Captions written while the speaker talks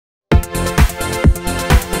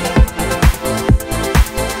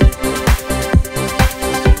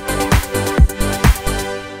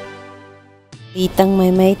Balitang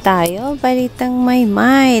Maymay tayo, balitang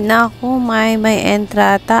Maymay. Naku, Maymay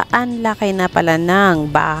Entrata, ang laki na pala ng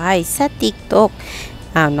bahay sa TikTok.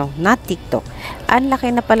 Not TikTok. Ang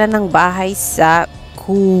laki na pala ng bahay sa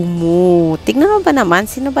KUMU. Tignan mo ba naman,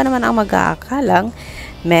 sino ba naman ang mag-aakalang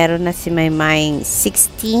meron na si Maymay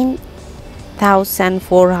 16,480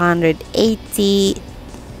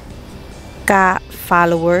 ka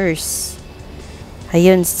followers.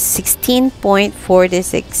 Ayun,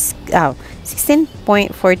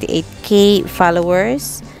 16.48k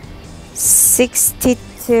followers,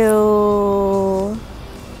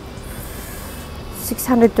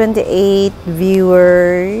 628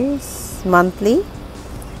 viewers monthly,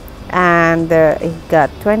 and it got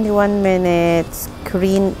 21 minutes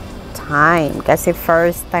screen time kasi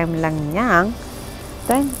first time niyang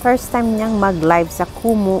mag-live sa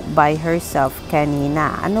KUMU by herself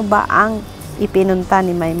kanina. Ano ba ang ipinunta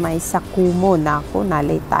ni Maymay sa KUMU? Naku,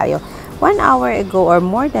 nalate tayo. 1 hour ago or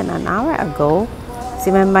more than an hour ago,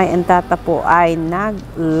 si Maymay Entrata po ay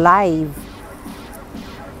nag-live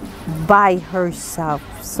by herself.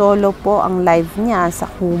 Solo po ang live niya sa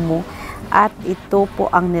KUMU at ito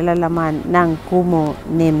po ang nilalaman ng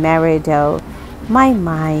KUMU ni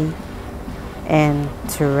Maymay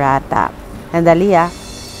Entrata. Nandali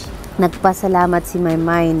nagpasalamat si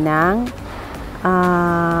Maymay ng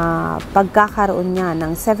pagkakaroon niya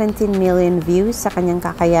ng 17 million views sa kanyang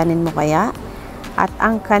Kakayanin Mo Kaya, at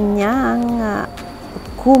ang kanyang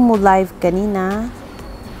KUMU live kanina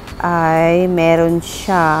ay meron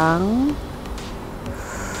siyang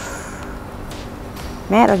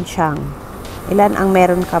ilan ang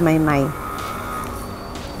meron ka, Maymay?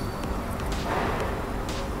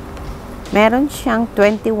 Meron siyang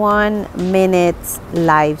 21 minutes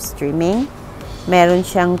live streaming. Meron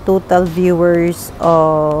siyang total views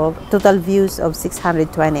of 628.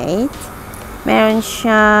 Meron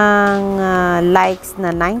siyang likes na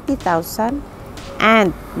 90,000,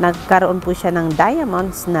 and nagkaroon po siya ng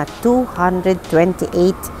diamonds na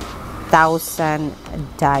 228,000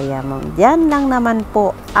 diamond. Yan lang naman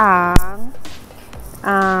po ang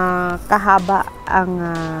kahaba ang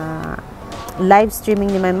live streaming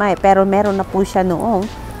ni Maymay, pero meron na po siya noong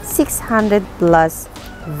 600 plus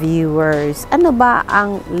viewers. Ano ba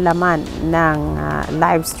ang laman ng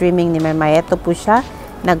live streaming ni Maymay? Ito po siya,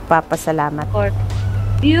 nagpapasalamat.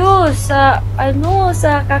 Views sa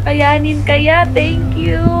Kakayanin Kaya. Thank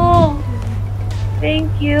you.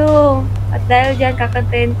 Thank you. At dahil diyan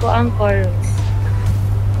kakantahin ko ang chorus.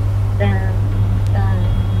 Dan dan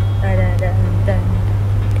dan dan dan.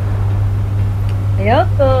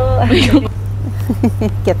 Ayoko.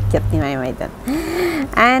 Cute ni Maymay doon.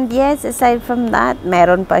 And yes, aside from that,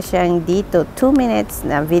 meron pa siyang dito 2 minutes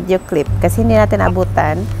na video clip kasi hindi natin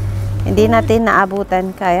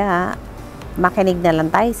naabutan, kaya makinig na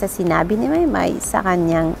lang tayo sa sinabi ni Maymay sa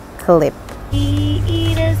kanyang clip.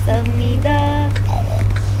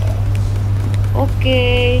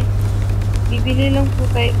 Okay, bibili lang po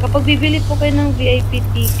kayo. Kapag bibili po kayo ng VIP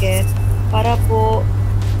ticket para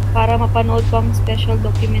mapanood po ang special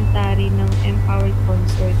documentary ng Empowered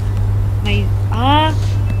Concert,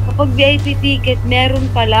 kapag VIP ticket, meron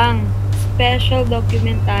pa lang special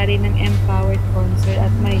documentary ng Empowered Concert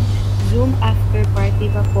at may Zoom after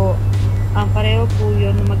party pa po. Pareho po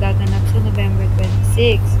yun na magaganap sa November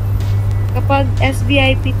 26. Kapag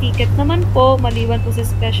SVIP ticket naman po, maliban po sa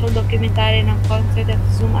special documentary ng concert at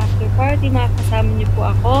Zoom after party, makakasama niyo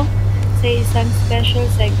po ako sa isang special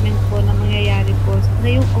segment po na mangyayari po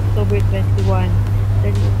ngayong October 21.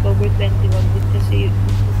 Dahil October 21 din kasi yung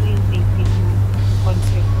taping ng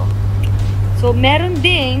concert ko. So, meron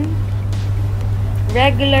ding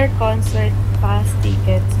regular concert pass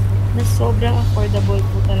tickets na sobrang affordable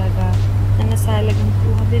po talaga, na nasa halagang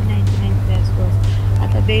 299 pesos.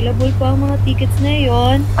 At available po ang mga tickets na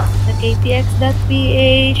yon sa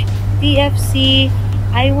ktx.ph, TFC,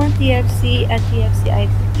 I1TFC at TFC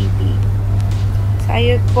IPTV. So,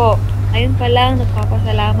 ayun po. Ayun pa lang,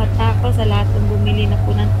 nagpapasalamat na ako sa lahat ng bumili na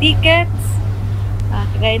po ng tickets.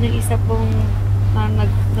 Kagaya ng isa pong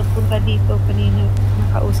nagpunta dito kanina,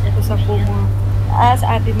 nakausap ko sa KUMU,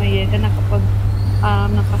 sa Ate Maye, na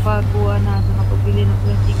nakapabili na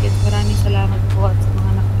po ng tickets. Maraming salamat po, at sa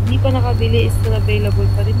mga hindi pa nakabili, still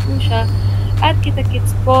available pa rin po siya. At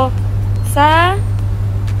kita-kits po sa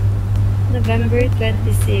November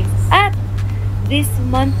 26. At this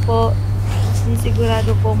month po,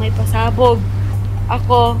 sigurado po may pasabog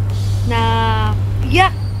ako na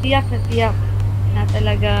tiyak na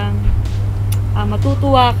talagang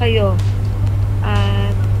matutuwa kayo.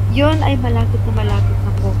 At yun ay malapit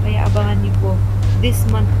na po, kaya abangan niyo po. This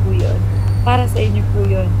month po yun. Para sa inyo po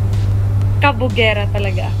yun. Kavogera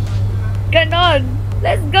talaga. Ganon!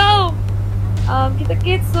 Let's go!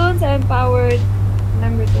 Kita-kits soon sa Empowered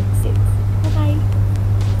number 26. Bye-bye!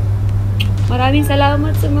 Maraming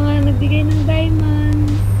salamat sa mga nagbigay ng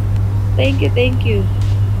diamonds. Thank you, thank you.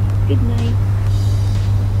 Good night.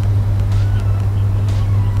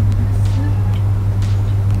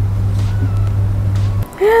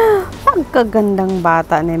 Ang kagandang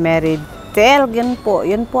bata ni Meridel.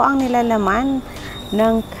 Yun po ang nilalaman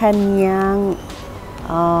ng kanyang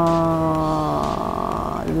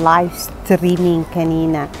live streaming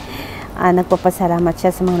kanina. Nagpapasalamat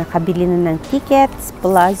siya sa mga nakabili na ng tickets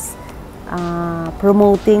plus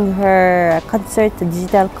promoting her concert,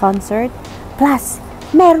 digital concert. Plus,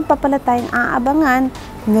 meron pa pala tayong aabangan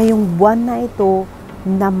ngayong buwan na ito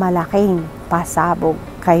na malaking pasabog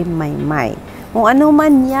kay Maymay. Kung ano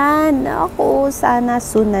man yan, ako, sana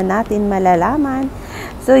soon na natin malalaman.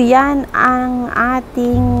 So, yan ang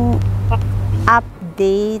ating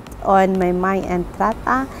update on Maymay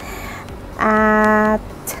Entrata. At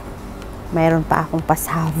mayroon pa akong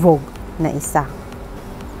pasabog na isa.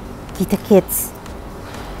 Kita-kits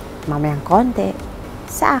mamayang konti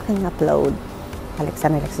sa aking upload. Alexa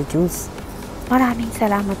Juice. Maraming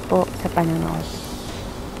salamat po sa panonood.